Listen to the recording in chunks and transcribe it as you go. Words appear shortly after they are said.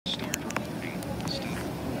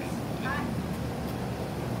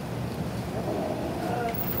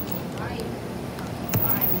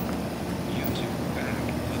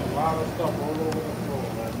stuff all over the floor,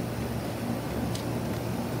 man.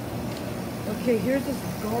 Okay, here's this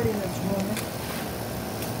Guardian that's running.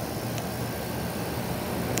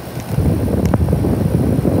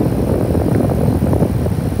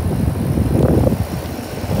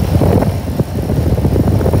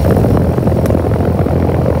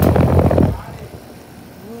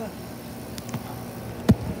 Look.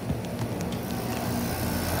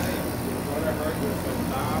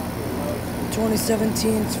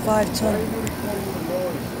 2017, it's 5 ton.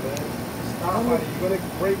 You're gonna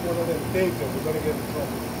break one of them things and we're gonna get in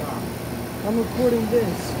trouble with the car. I'm recording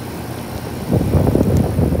this.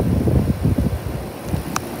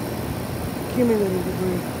 Accumulated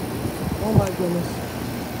debris. Oh my goodness.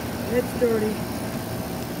 It's dirty.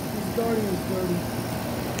 This Guardian's dirty.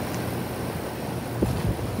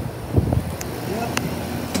 Yep.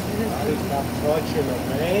 It is dirty. Stop touching them,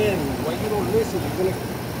 man. Why you don't listen? You're gonna.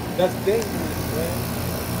 That's dangerous, man.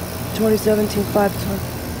 2017 5 ton.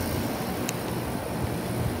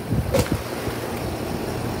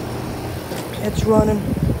 It's running. It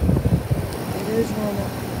is running.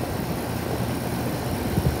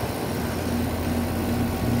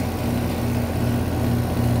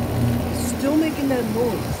 It's still making that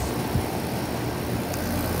noise.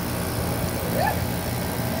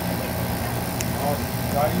 Oh,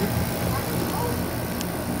 got you?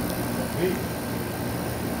 Hey.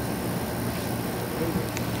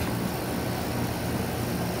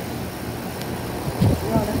 It's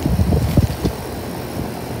running.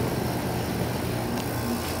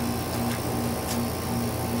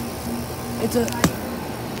 It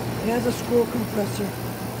has a scroll compressor.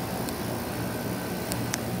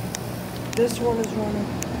 This one is running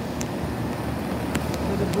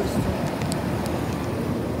with a Bristol.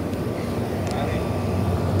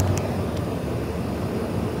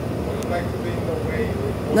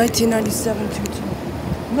 1997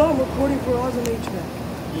 2-ton. No, I'm recording for Awesome HVAC.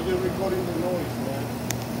 You're just recording the noise, man.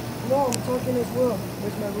 No, I'm talking as well.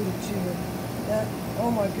 Where's my little chair? That,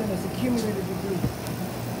 oh my goodness, accumulated debris.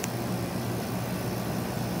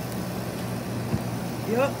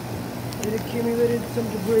 Yep, it accumulated some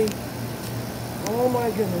debris. Oh my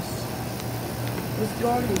goodness. This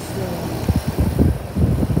Guardian's still on.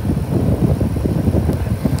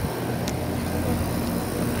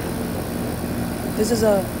 This is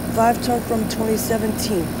a 5-ton from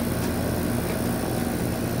 2017.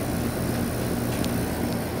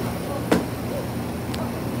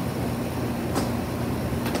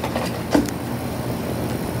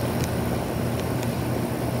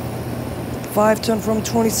 Five-ton from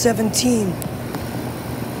 2017.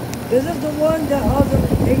 This is the one that has an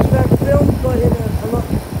HVAC film, but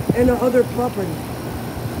in a other property.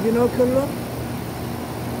 You know, Kunla?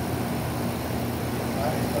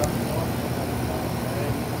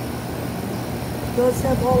 Does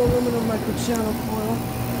have all aluminum microchannel foil.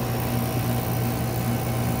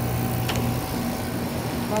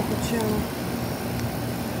 Microchannel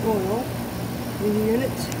foil in the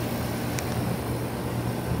unit.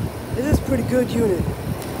 It is a pretty good unit.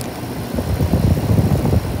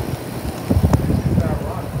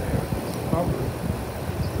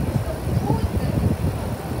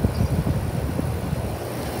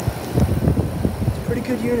 It's a pretty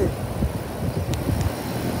good unit.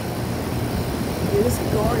 Yeah, this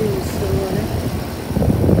Guardian is still running.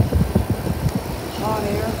 Hot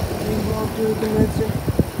air being blown through the condenser.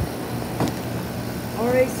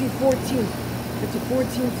 RAC 14. It's a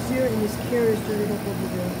 14 SEER and this carrier started up over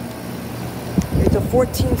there. It's a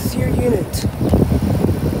 14 SEER unit.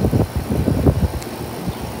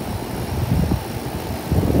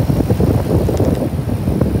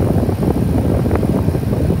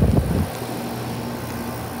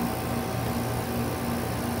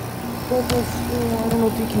 I don't know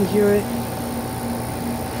if you can hear it.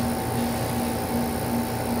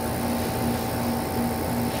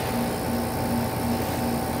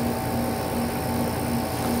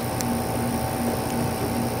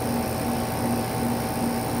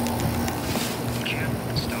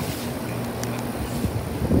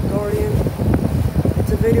 Guardian.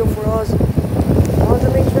 It's a video for us.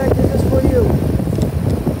 Awesome HVAC, this is for you.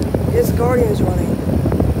 This Guardian is running.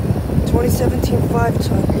 2017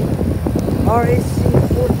 5-ton. RAC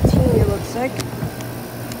 14, it looks like.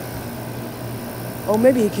 Oh,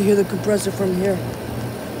 maybe you can hear the compressor from here.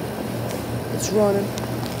 It's running.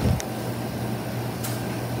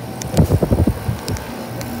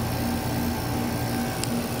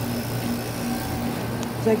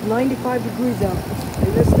 It's like 95 degrees out.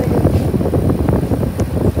 And this thing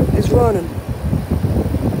is running.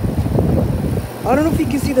 I don't know if you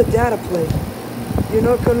can see the data plate. You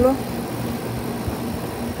know, Kunlo?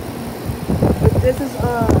 This is